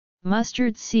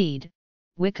Mustard seed,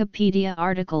 Wikipedia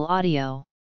article audio.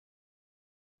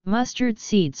 Mustard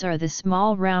seeds are the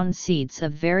small round seeds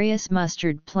of various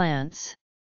mustard plants.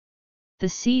 The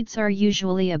seeds are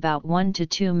usually about 1 to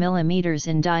 2 mm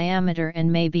in diameter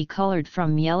and may be colored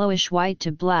from yellowish white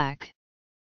to black.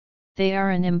 They are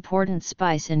an important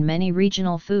spice in many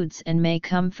regional foods and may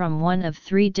come from one of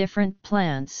 3 different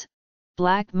plants: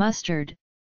 black mustard,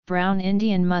 brown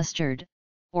Indian mustard,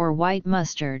 or white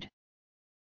mustard.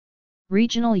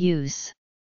 Regional use: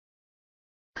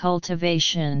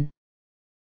 cultivation,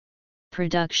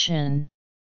 production,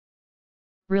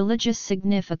 religious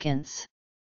significance.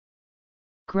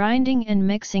 Grinding and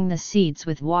mixing the seeds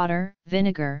with water,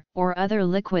 vinegar, or other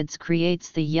liquids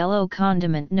creates the yellow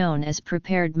condiment known as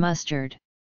prepared mustard.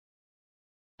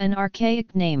 An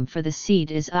archaic name for the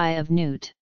seed is eye of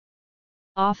newt.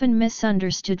 Often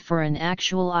misunderstood for an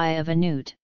actual eye of a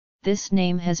newt, this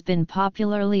name has been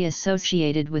popularly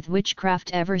associated with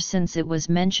witchcraft ever since it was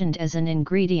mentioned as an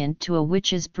ingredient to a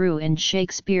witch's brew in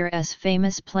Shakespeare's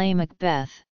famous play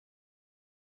Macbeth.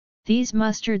 These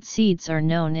mustard seeds are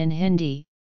known in Hindi,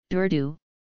 Urdu,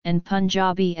 and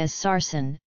Punjabi as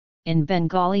sarson, in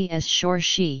Bengali as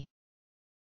shorshi.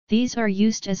 These are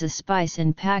used as a spice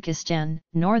in Pakistan,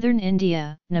 northern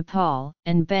India, Nepal,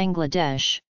 and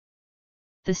Bangladesh.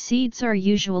 The seeds are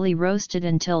usually roasted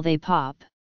until they pop.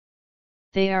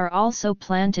 They are also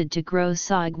planted to grow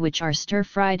saag, which are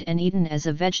stir-fried and eaten as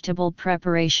a vegetable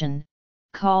preparation,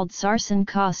 called sarson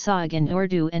ka saag in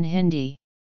Urdu and Hindi.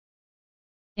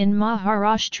 In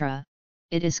Maharashtra,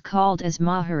 it is called as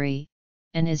mahari,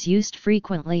 and is used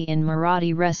frequently in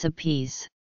Marathi recipes.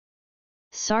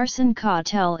 Sarson ka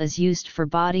tel is used for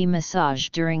body massage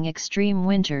during extreme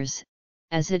winters,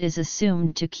 as it is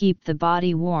assumed to keep the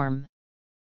body warm.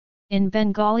 In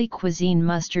Bengali cuisine,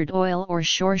 mustard oil or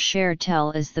shorsher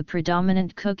tel is the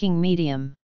predominant cooking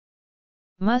medium.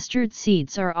 Mustard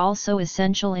seeds are also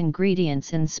essential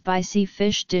ingredients in spicy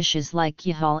fish dishes like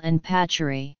jhal and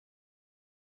pachuri.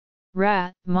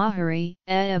 Ra, mahari,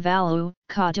 avalu,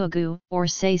 kadugu, or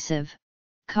sasiv,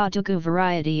 kadugu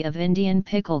variety of Indian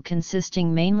pickle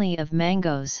consisting mainly of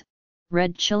mangoes,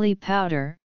 red chili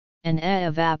powder, and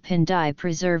avapindi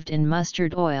preserved in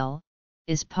mustard oil,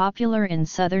 is popular in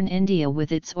southern India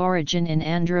with its origin in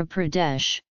Andhra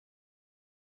Pradesh.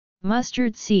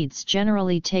 Mustard seeds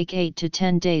generally take 8 to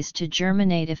 10 days to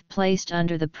germinate if placed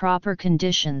under the proper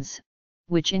conditions,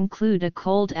 which include a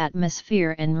cold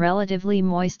atmosphere and relatively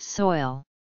moist soil.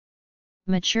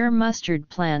 Mature mustard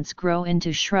plants grow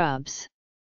into shrubs.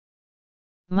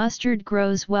 Mustard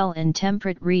grows well in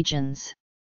temperate regions.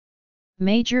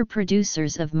 Major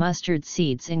producers of mustard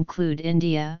seeds include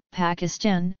India,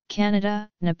 Pakistan, Canada,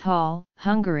 Nepal,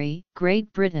 Hungary,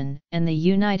 Great Britain, and the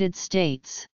United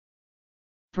States.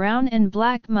 Brown and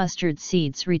black mustard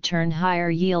seeds return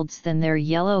higher yields than their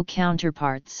yellow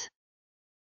counterparts.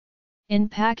 In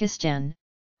Pakistan,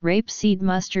 rapeseed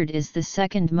mustard is the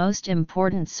second most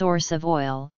important source of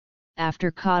oil,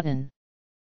 after cotton.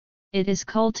 It is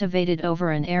cultivated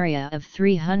over an area of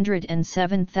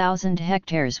 307,000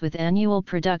 hectares with annual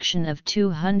production of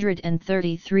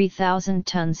 233,000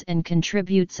 tons and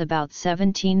contributes about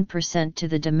 17% to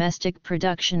the domestic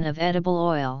production of edible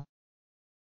oil.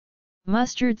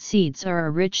 Mustard seeds are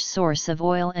a rich source of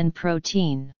oil and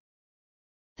protein.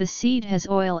 The seed has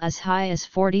oil as high as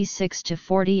 46 to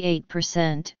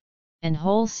 48%, and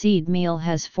whole seed meal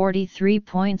has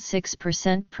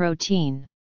 43.6% protein.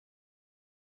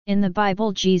 In the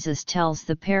Bible, Jesus tells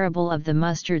the parable of the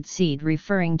mustard seed,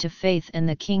 referring to faith and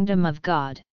the kingdom of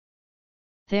God.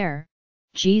 There,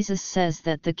 Jesus says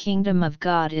that the kingdom of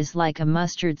God is like a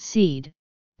mustard seed,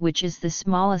 which is the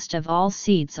smallest of all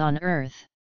seeds on earth.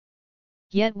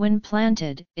 Yet when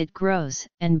planted, it grows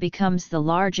and becomes the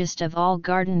largest of all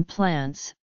garden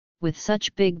plants, with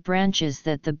such big branches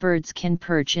that the birds can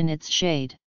perch in its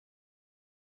shade.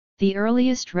 The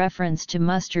earliest reference to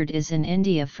mustard is in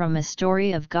India from a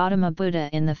story of Gautama Buddha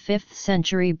in the 5th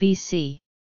century BC.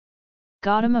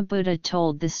 Gautama Buddha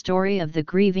told the story of the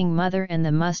grieving mother and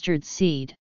the mustard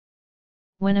seed.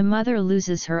 When a mother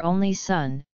loses her only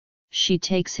son, she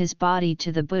takes his body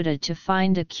to the Buddha to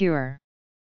find a cure.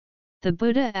 The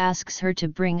Buddha asks her to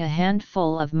bring a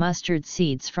handful of mustard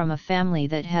seeds from a family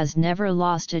that has never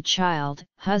lost a child,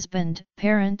 husband,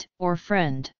 parent, or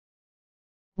friend.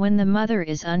 When the mother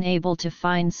is unable to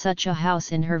find such a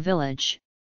house in her village,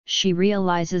 she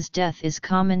realizes death is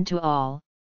common to all,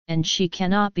 and she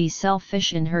cannot be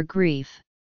selfish in her grief.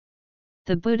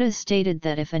 The Buddha stated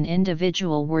that if an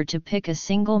individual were to pick a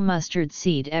single mustard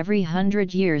seed every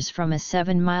 100 years from a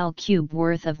 7-mile cube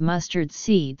worth of mustard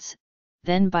seeds,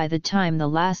 then by the time the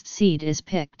last seed is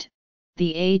picked,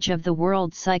 the age of the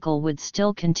world cycle would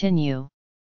still continue.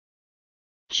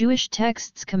 Jewish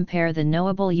texts compare the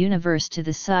knowable universe to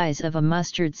the size of a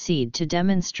mustard seed to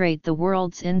demonstrate the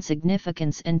world's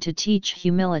insignificance and to teach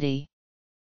humility.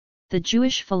 The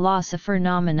Jewish philosopher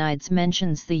Nachmanides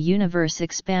mentions the universe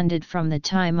expanded from the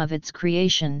time of its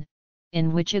creation,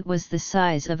 in which it was the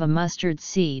size of a mustard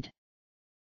seed.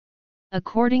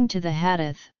 According to the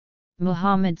Hadith,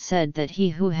 Muhammad said that he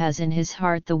who has in his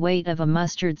heart the weight of a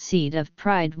mustard seed of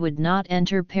pride would not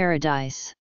enter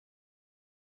paradise.